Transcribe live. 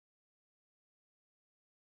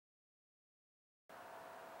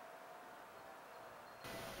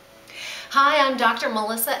Hi, I'm Dr.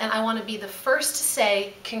 Melissa, and I want to be the first to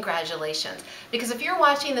say congratulations. Because if you're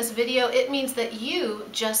watching this video, it means that you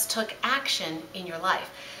just took action in your life.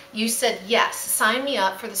 You said, yes, sign me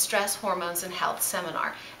up for the Stress, Hormones, and Health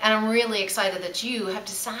seminar. And I'm really excited that you have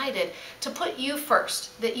decided to put you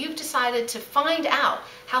first, that you've decided to find out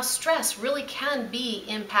how stress really can be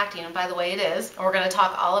impacting, and by the way it is, and we're going to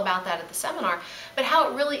talk all about that at the seminar, but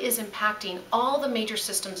how it really is impacting all the major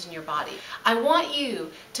systems in your body. I want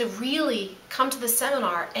you to really come to the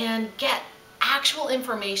seminar and get actual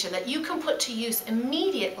information that you can put to use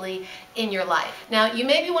immediately in your life. Now, you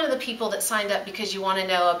may be one of the people that signed up because you want to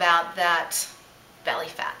know about that belly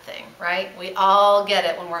fat thing, right? We all get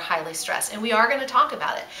it when we're highly stressed, and we are going to talk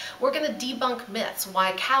about it. We're going to debunk myths,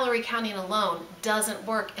 why calorie counting alone doesn't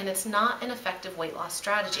work, and it's not an effective weight loss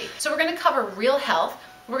strategy. So we're going to cover real health.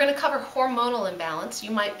 We're going to cover hormonal imbalance.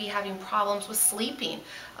 You might be having problems with sleeping.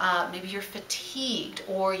 Maybe you're fatigued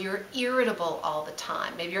or you're irritable all the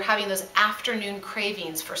time. Maybe you're having those afternoon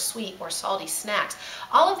cravings for sweet or salty snacks.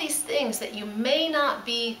 All of these things that you may not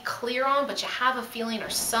be clear on, but you have a feeling are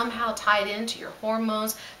somehow tied into your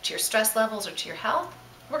hormones, to your stress levels, or to your health.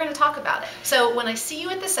 We're going to talk about it. So when I see you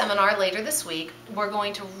at the seminar later this week, we're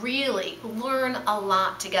going to really learn a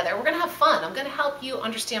lot together. We're going to have fun. I'm going to help you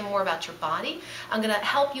understand more about your body. I'm going to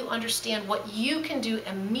help you understand what you can do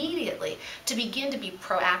immediately to begin to be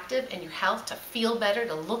proactive in your health, to feel better,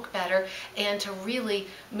 to look better, and to really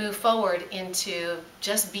move forward into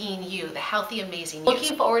just being you, the healthy, amazing you.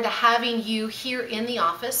 Looking forward to having you here in the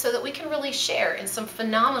office so that we can really share in some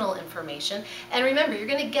phenomenal information. And remember, you're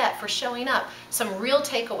going to get, for showing up, some real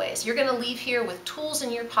takeaways. You're going to leave here with tools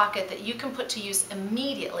in your pocket that you can put to use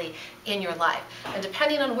immediately in your life. And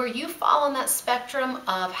depending on where you fall on that spectrum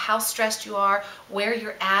of how stressed you are, where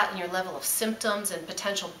you're at in your level of symptoms and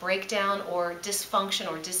potential breakdown or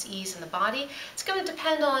dysfunction or dis-ease in the body, it's going to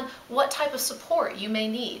depend on what type of support you may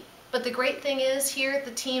need. But the great thing is, here,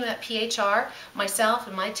 the team at PHR, myself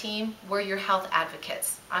and my team, we're your health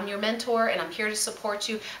advocates. I'm your mentor, and I'm here to support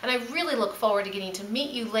you, and I really look forward to getting to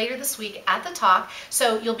meet you later this week at the talk.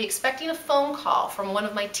 So you'll be expecting a phone call from one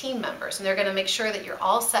of my team members, and they're going to make sure that you're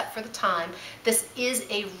all set for the time. This is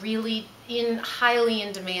a really highly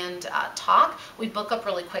in demand talk. We book up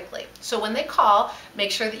really quickly. So when they call, make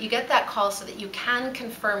sure that you get that call so that you can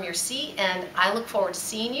confirm your seat, and I look forward to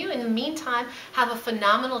seeing you. In the meantime, have a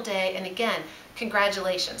phenomenal day, and again,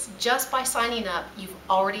 congratulations. Just by signing up, you've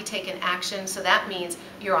already taken action, so that means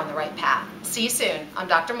you're on the right path. See you soon. I'm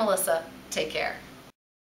Dr. Melissa. Take care.